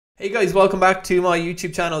Hey guys, welcome back to my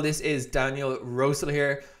YouTube channel. This is Daniel Rosehill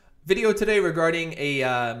here. Video today regarding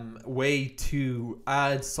a way to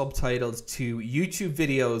add subtitles to YouTube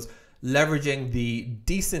videos leveraging the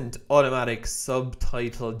decent automatic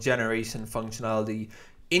subtitle generation functionality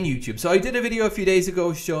in YouTube. So I did a video a few days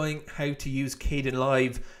ago showing how to use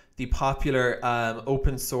Kdenlive, the popular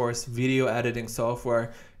open source video editing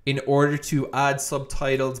software, in order to add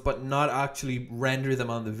subtitles but not actually render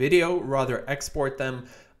them on the video, rather export them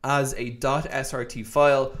as a .srt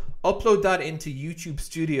file, upload that into YouTube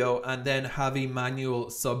Studio, and then have a manual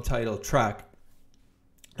subtitle track.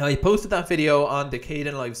 Now, I posted that video on the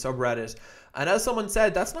Kdenlive subreddit, and as someone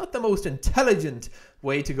said, that's not the most intelligent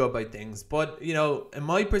way to go about things, but you know, in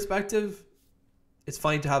my perspective, it's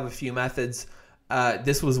fine to have a few methods.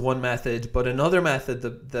 This was one method, but another method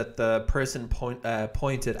that the person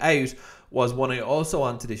pointed out was one I also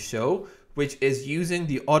wanted to show, which is using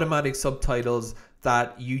the automatic subtitles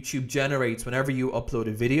that YouTube generates whenever you upload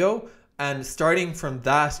a video, and starting from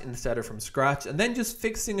that instead of from scratch, and then just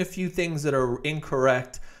fixing a few things that are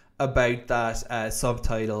incorrect about that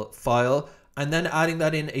subtitle file, and then adding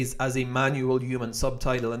that in as a manual human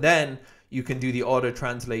subtitle, and then you can do the auto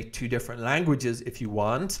translate to different languages if you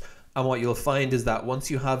want. And what you'll find is that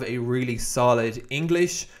once you have a really solid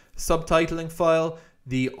English subtitling file,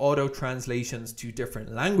 the auto translations to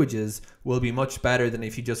different languages will be much better than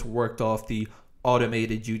if you just worked off the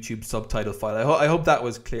automated YouTube subtitle file. I hope that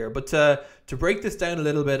was clear. But to break this down a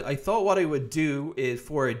little bit, I thought what I would do is,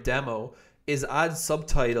 for a demo, is add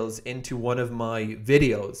subtitles into one of my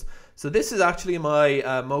videos. So this is actually my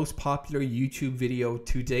most popular YouTube video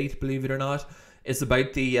to date, believe it or not. It's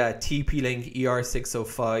about the TP-Link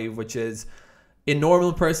ER605, which is, in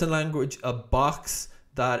normal person language, a box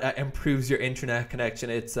that improves your internet connection.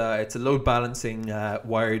 It's a load balancing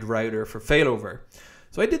wired router for failover.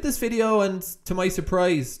 So I did this video, and to my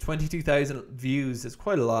surprise, 22,000 views is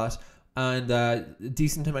quite a lot, and a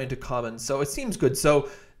decent amount of comments. So it seems good. So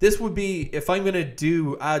this would be, if I'm going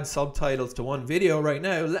to add subtitles to one video right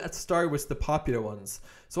now, let's start with the popular ones.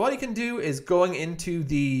 So what I can do is, going into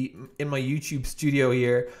in my YouTube Studio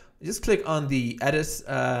here, just click on the edit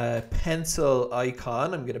pencil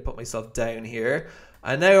icon. I'm going to put myself down here.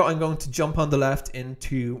 And now I'm going to jump on the left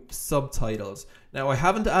into subtitles. Now, I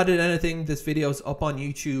haven't added anything. This video is up on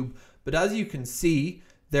YouTube, but as you can see,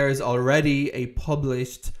 there is already a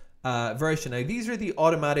published version. Now, these are the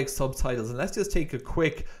automatic subtitles, and let's just take a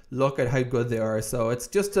quick look at how good they are. So it's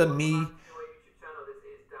just me.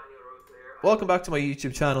 Welcome back to my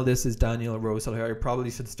YouTube channel. This is Daniel Rosehill here. I probably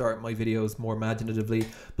should start my videos more imaginatively,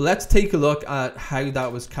 but let's take a look at how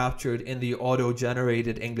that was captured in the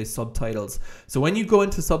auto-generated English subtitles. So when you go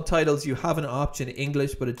into subtitles, you have an option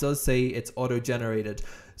English, but it does say it's auto-generated.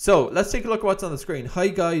 So let's take a look at what's on the screen. Hi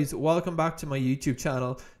guys, welcome back to my YouTube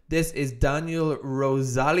channel. This is Daniel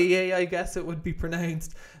Rosehill, I guess it would be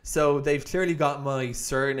pronounced. So they've clearly got my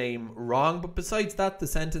surname wrong, but besides that, the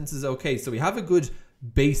sentence is okay. So we have a good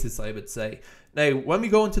basis, I would say. Now, when we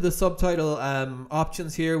go into the subtitle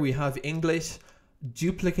options here, we have English,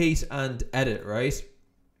 duplicate, and edit, right?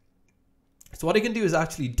 So what I can do is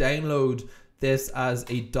actually download this as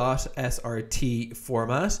a .srt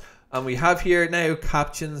format, and we have here now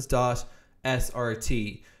captions.srt.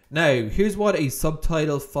 Now, here's what a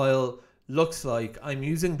subtitle file looks like. I'm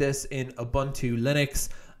using this in Ubuntu Linux,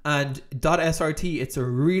 and .srt, it's a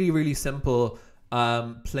really simple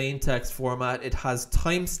plain text format. It has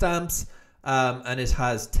timestamps and it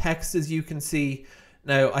has text, as you can see.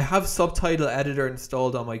 Now, I have Subtitle Editor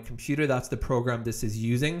installed on my computer. That's the program this is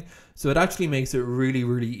using. So it actually makes it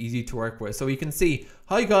really easy to work with. So you can see,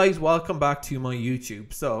 hi guys, welcome back to my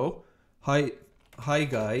YouTube. So hi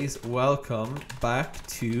guys, welcome back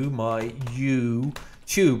to my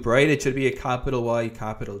YouTube, right? It should be a capital Y,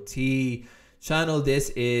 capital T channel. This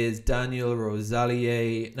is Daniel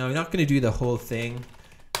Rosehill. Now, I'm not going to do the whole thing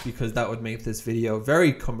because that would make this video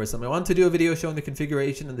very cumbersome. I want to do a video showing the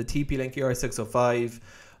configuration and the TP-Link ER605.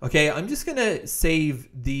 Okay, I'm just going to save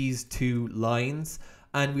these two lines,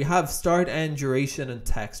 and we have start, end, duration, and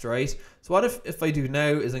text, right? So what if I do now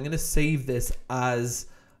is I'm going to save this as,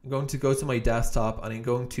 I'm going to go to my desktop, and I'm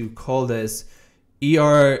going to call this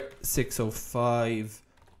ER605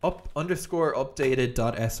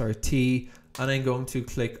 _updated.srt, and I'm going to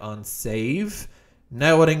click on save.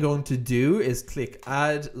 Now what I'm going to do is click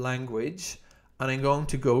add language, and I'm going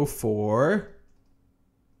to go for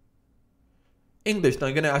English. Now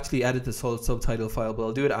I'm going to actually edit this whole subtitle file, but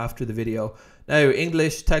I'll do it after the video. Now,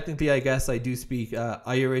 English, technically I guess I do speak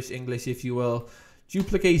Irish English, if you will.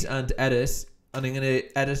 Duplicate and edit, and I'm going to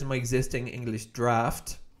edit my existing English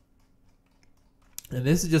draft. And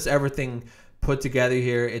this is just everything put together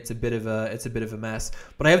here, it's a bit of a mess.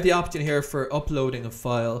 But I have the option here for uploading a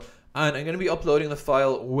file, and I'm going to be uploading the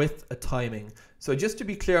file with a timing. So just to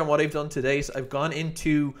be clear on what I've done to date, I've gone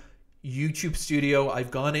into YouTube Studio,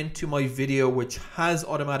 I've gone into my video which has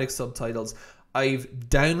automatic subtitles. I've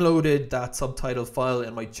downloaded that subtitle file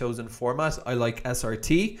in my chosen format. I like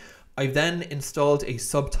SRT. I've then installed a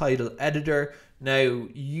subtitle editor. Now,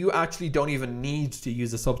 you actually don't even need to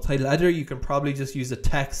use a subtitle editor. You can probably just use a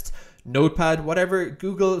text notepad, whatever,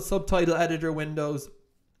 Google subtitle editor Windows.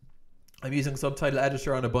 I'm using subtitle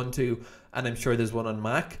editor on Ubuntu, and I'm sure there's one on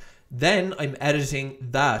Mac. Then I'm editing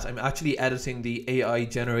that. I'm actually editing the AI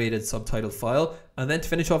generated subtitle file. And then to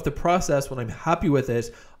finish off the process, when I'm happy with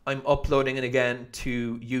it, I'm uploading it again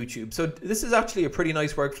to YouTube. So this is actually a pretty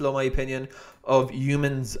nice workflow, in my opinion, of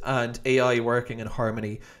humans and AI working in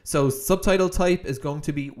harmony. So subtitle type is going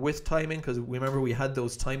to be with timing, because remember we had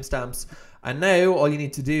those timestamps. And now all you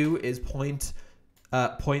need to do is point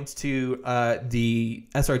to the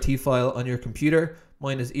SRT file on your computer.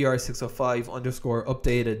 Mine is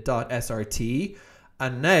er605_updated.srt.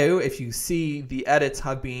 And now if you see the edits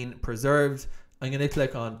have been preserved, I'm going to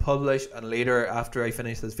click on publish, and later after I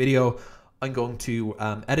finish this video, I'm going to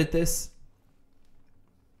edit this.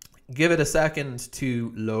 Give it a second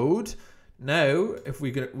to load. Now, if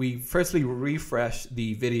we firstly refresh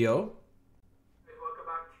the video. Welcome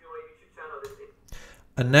back to my YouTube channel.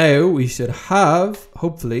 And now we should have,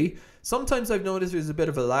 hopefully, sometimes I've noticed there's a bit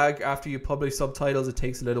of a lag after you publish subtitles. It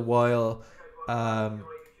takes a little while.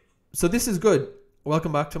 So this is good.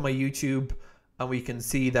 Welcome back to my YouTube. And we can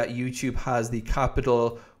see that YouTube has the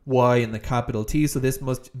capital Y and the capital T. So this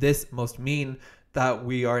must mean that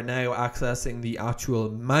we are now accessing the actual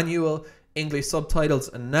manual English subtitles.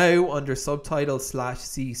 And now under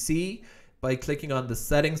subtitles/CC, by clicking on the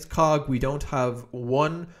settings cog, we don't have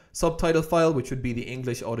one subtitle file, which would be the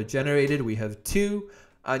English auto-generated. We have two.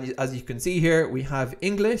 And as you can see here, we have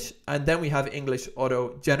English, and then we have English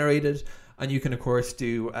auto-generated. And you can, of course,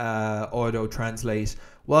 do auto-translate.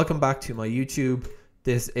 Welcome back to my YouTube.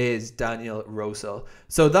 This is Daniel Rosehill.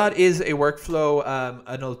 So that is a workflow,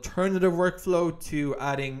 an alternative workflow to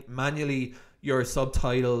adding manually your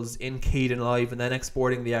subtitles in Kdenlive and then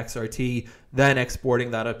exporting the XRT, then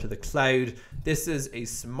exporting that up to the cloud. This is a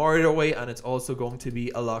smarter way, and it's also going to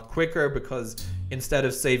be a lot quicker, because instead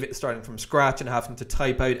of starting from scratch and having to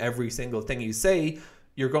type out every single thing you say,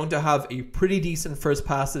 you're going to have a pretty decent first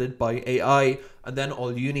pass at it by AI, and then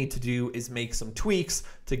all you need to do is make some tweaks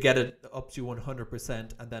to get it up to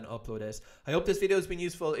 100% and then upload it. I hope this video has been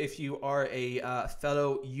useful if you are a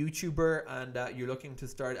fellow YouTuber and you're looking to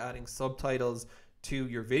start adding subtitles to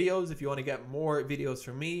your videos. If you want to get more videos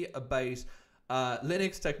from me about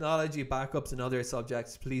Linux technology, backups, and other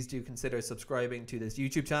subjects, please do consider subscribing to this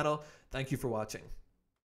YouTube channel. Thank you for watching.